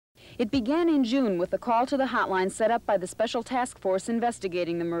It began in June with a call to the hotline set up by the Special Task Force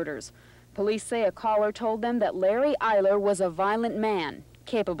investigating the murders. Police say a caller told them that Larry Eyler was a violent man,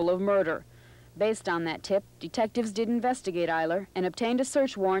 capable of murder. Based on that tip, detectives did investigate Eyler and obtained a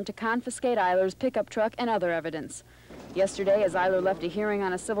search warrant to confiscate Eyler's pickup truck and other evidence. Yesterday, as Eyler left a hearing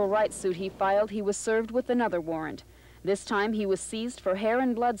on a civil rights suit he filed, he was served with another warrant. This time, he was seized for hair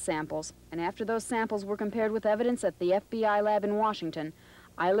and blood samples, and after those samples were compared with evidence at the FBI lab in Washington,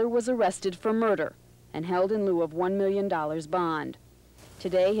 Eyler was arrested for murder and held in lieu of $1 million bond.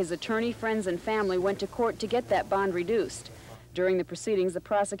 Today, his attorney, friends, and family went to court to get that bond reduced. During the proceedings, the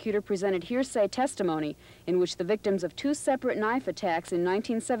prosecutor presented hearsay testimony in which the victims of two separate knife attacks in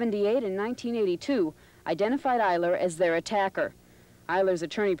 1978 and 1982 identified Eyler as their attacker. Eyler's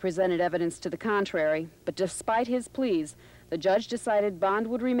attorney presented evidence to the contrary, but despite his pleas, the judge decided bond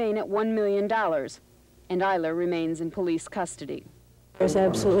would remain at $1 million, and Eyler remains in police custody. There's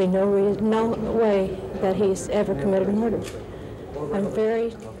absolutely no way that he's ever committed murder. I'm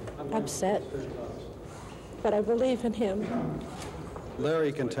very upset, but I believe in him.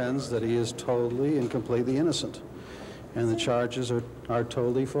 Larry contends that he is totally and completely innocent, and the charges are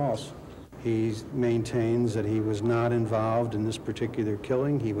totally false. He maintains that he was not involved in this particular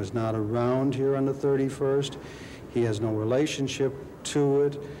killing. He was not around here on the 31st. He has no relationship to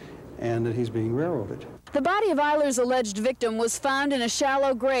it, and that he's being railroaded. The body of Eyler's alleged victim was found in a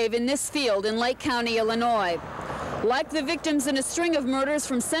shallow grave in this field in Lake County, Illinois. Like the victims in a string of murders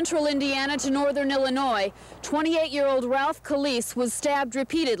from central Indiana to northern Illinois, 28-year-old Ralph Calise was stabbed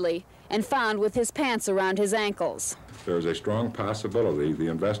repeatedly and found with his pants around his ankles. There is a strong possibility the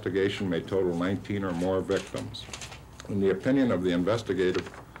investigation may total 19 or more victims. In the opinion of the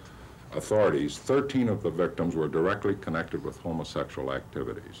investigative authorities, 13 of the victims were directly connected with homosexual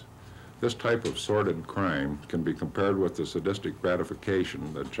activities. This type of sordid crime can be compared with the sadistic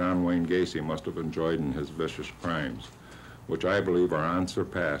gratification that John Wayne Gacy must have enjoyed in his vicious crimes, which I believe are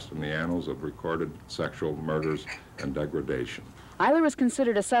unsurpassed in the annals of recorded sexual murders and degradation. Eyler is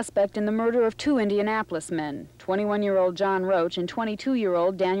considered a suspect in the murder of two Indianapolis men, 21-year-old John Roach and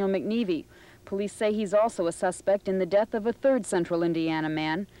 22-year-old Daniel McNevey. Police say he's also a suspect in the death of a third central Indiana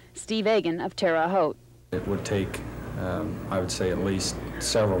man, Steve Egan of Terre Haute. It would take, I would say, at least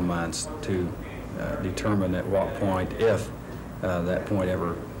several months to determine at what point, if that point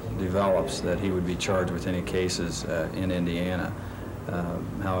ever develops, that he would be charged with any cases in Indiana.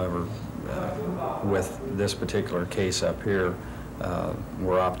 However, with this particular case up here,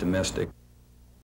 we're optimistic.